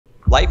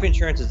life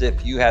insurance is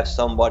if you have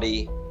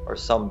somebody or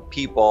some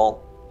people,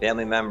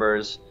 family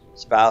members,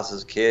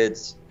 spouses,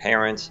 kids,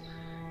 parents,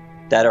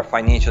 that are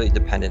financially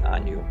dependent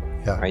on you,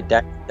 right?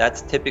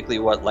 That's typically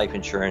what life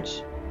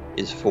insurance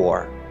is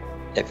for.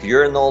 If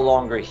you're no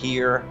longer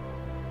here,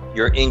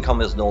 your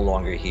income is no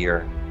longer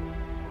here,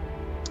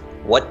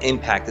 what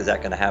impact is that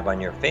going to have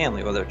on your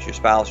family, whether it's your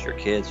spouse, your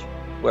kids,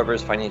 whoever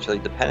is financially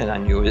dependent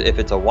on you? If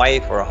it's a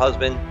wife or a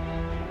husband,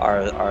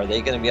 are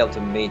they going to be able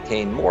to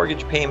maintain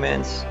mortgage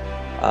payments?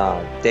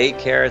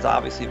 Daycare is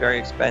obviously very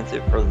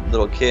expensive for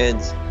little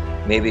kids.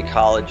 Maybe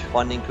college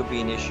funding could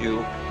be an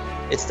issue.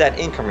 It's that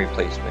income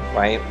replacement,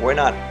 right? We're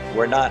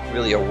not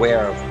really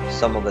aware of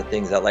some of the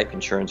things that life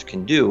insurance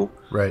can do.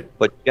 Right.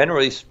 But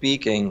generally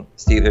speaking,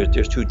 Steve,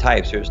 there's two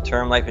types. There's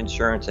term life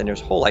insurance and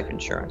there's whole life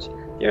insurance.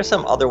 There are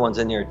some other ones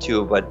in there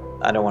too, but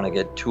I don't want to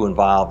get too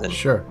involved.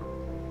 Sure.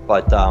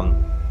 But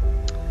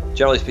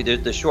generally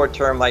speaking, the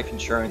short-term life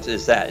insurance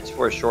is that. It's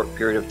for a short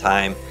period of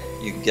time.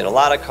 You can get a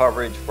lot of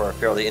coverage for a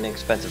fairly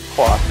inexpensive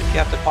cost, but you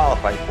have to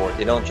qualify for it.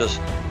 They don't just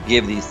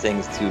give these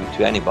things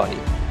to anybody.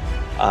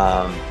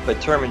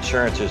 But term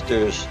insurance,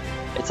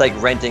 it's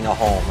like renting a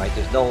home, right?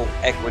 There's no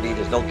equity,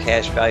 there's no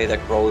cash value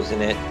that grows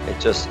in it.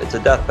 It's a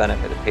death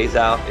benefit. It pays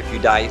out if you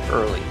die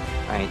early,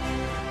 right?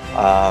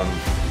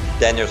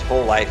 Then there's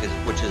whole life,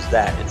 which is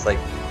that. It's like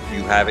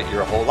you have it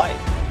your whole life.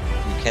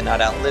 You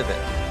cannot outlive it.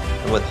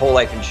 And with whole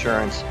life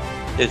insurance,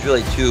 there's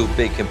really two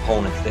big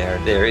components there.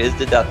 There is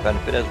the death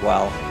benefit as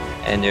well,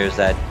 and there's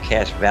that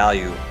cash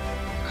value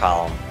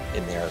column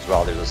in there as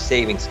well. There's a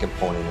savings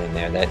component in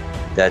there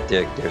that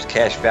there's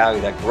cash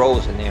value that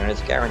grows in there, and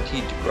it's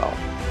guaranteed to grow.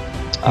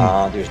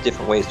 There's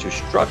different ways to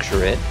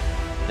structure it,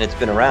 and it's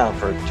been around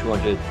for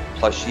 200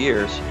 plus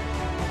years.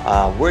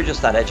 We're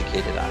just not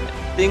educated on it.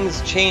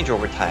 Things change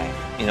over time.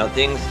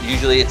 Things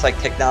usually, it's like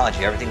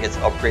technology. Everything gets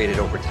upgraded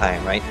over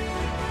time, right?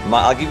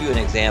 I'll give you an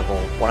example.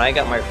 When I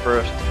got my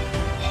first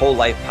whole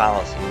life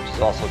policy, which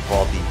is also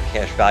called the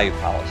cash value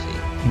policy,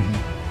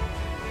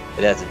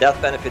 it has a death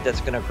benefit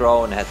that's going to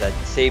grow, and it has that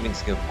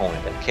savings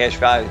component, that cash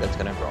value that's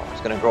going to grow.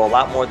 It's going to grow a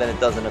lot more than it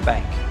does in a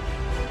bank.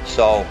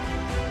 So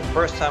the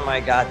first time I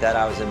got that,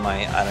 I was in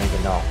my, I don't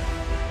even know,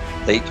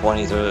 late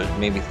 20s or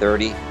maybe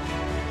 30,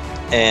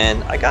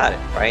 and I got it,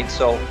 right?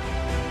 So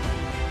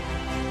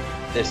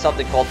there's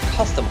something called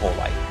custom whole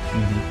life.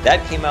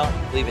 That came out,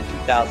 I believe, in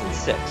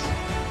 2006.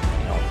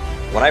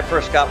 When I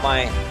first got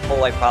my whole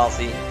life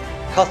policy,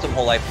 custom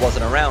whole life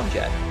wasn't around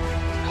yet.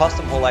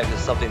 Custom whole life is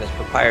something that's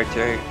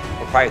proprietary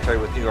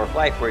with New York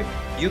Life, where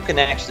you can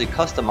actually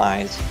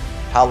customize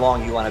how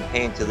long you want to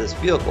pay into this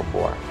vehicle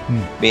for.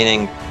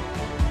 Meaning,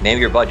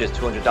 maybe your budget is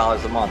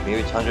 $200 a month,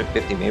 maybe it's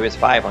 $150, maybe it's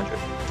 $500.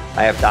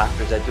 I have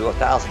doctors that do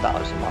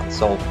 $1,000 a month,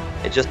 so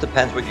it just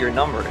depends what your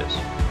number is.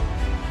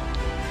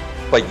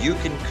 But you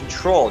can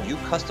control, you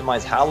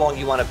customize how long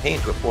you want to pay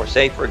into it for.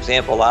 Say, for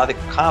example, a lot of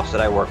the cops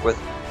that I work with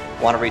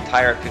want to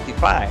retire at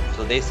 55.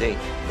 So they say,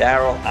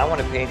 Daryl, I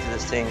want to pay into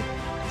this thing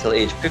until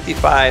age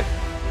 55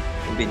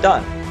 and be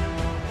done.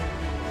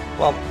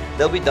 Well,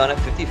 they'll be done at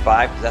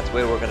 55 because that's the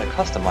way we're going to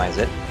customize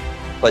it.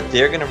 But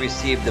they're going to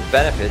receive the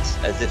benefits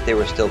as if they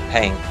were still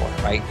paying for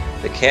it, right?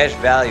 The cash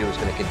value is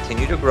going to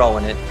continue to grow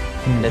in it,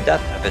 and the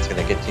death benefit is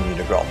going to continue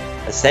to grow.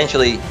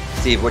 Essentially,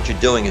 Steve, what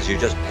you're doing is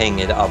you're just paying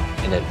it up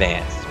in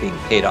advance. It's being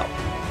paid up.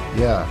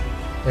 Yeah,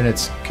 and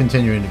it's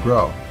continuing to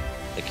grow.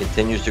 It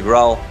continues to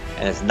grow,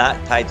 and it's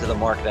not tied to the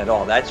market at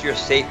all. That's your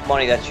safe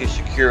money, that's your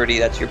security,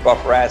 that's your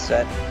buffer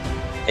asset,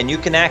 and you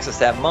can access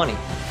that money.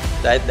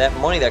 That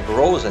money that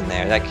grows in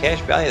there, that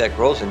cash value that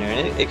grows in there,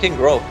 and it can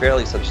grow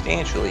fairly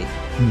substantially.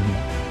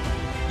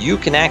 You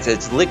can access it.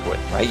 It's liquid,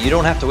 right? You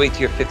don't have to wait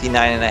till you're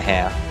 59 and a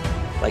half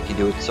like you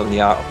do with some of the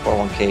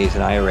 401ks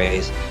and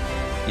IRAs.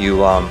 You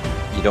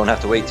don't have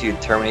to wait till you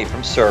terminate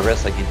from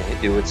service like you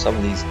do with some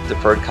of these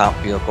deferred comp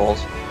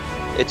vehicles.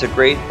 It's a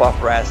great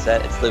buffer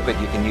asset. It's liquid.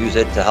 You can use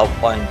it to help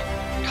fund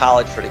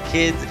college for the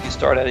kids if you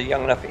start at a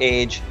young enough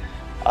age.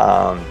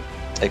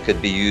 It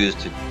could be used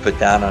to put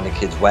down on a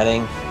kid's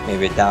wedding,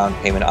 maybe a down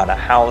payment on a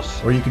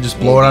house. Or you could just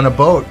blow it on a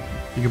boat.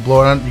 You could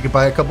blow it on. You could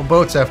buy a couple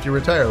boats after you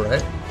retire,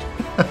 right?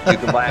 You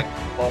can buy a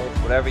couple boats,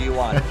 whatever you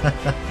want.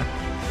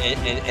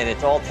 And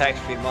it's all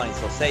tax-free money.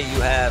 So say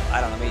you have,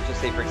 I don't know, maybe just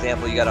say, for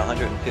example, you got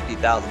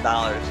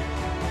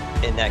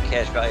 $150,000 in that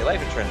cash value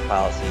life insurance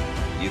policy.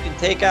 You can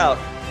take out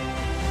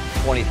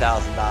 $20,000 or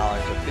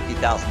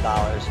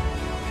 $50,000,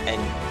 and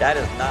that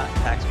is not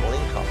taxable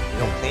income. You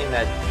don't claim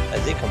that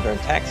as income during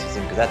tax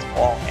season because that's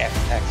all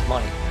after-tax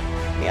money.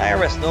 And the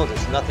IRS knows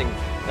there's nothing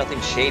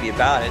shady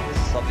about it. This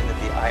is something that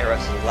the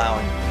IRS is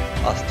allowing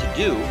us to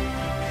do.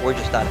 We're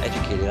just not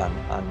educated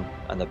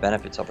on the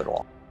benefits of it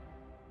all.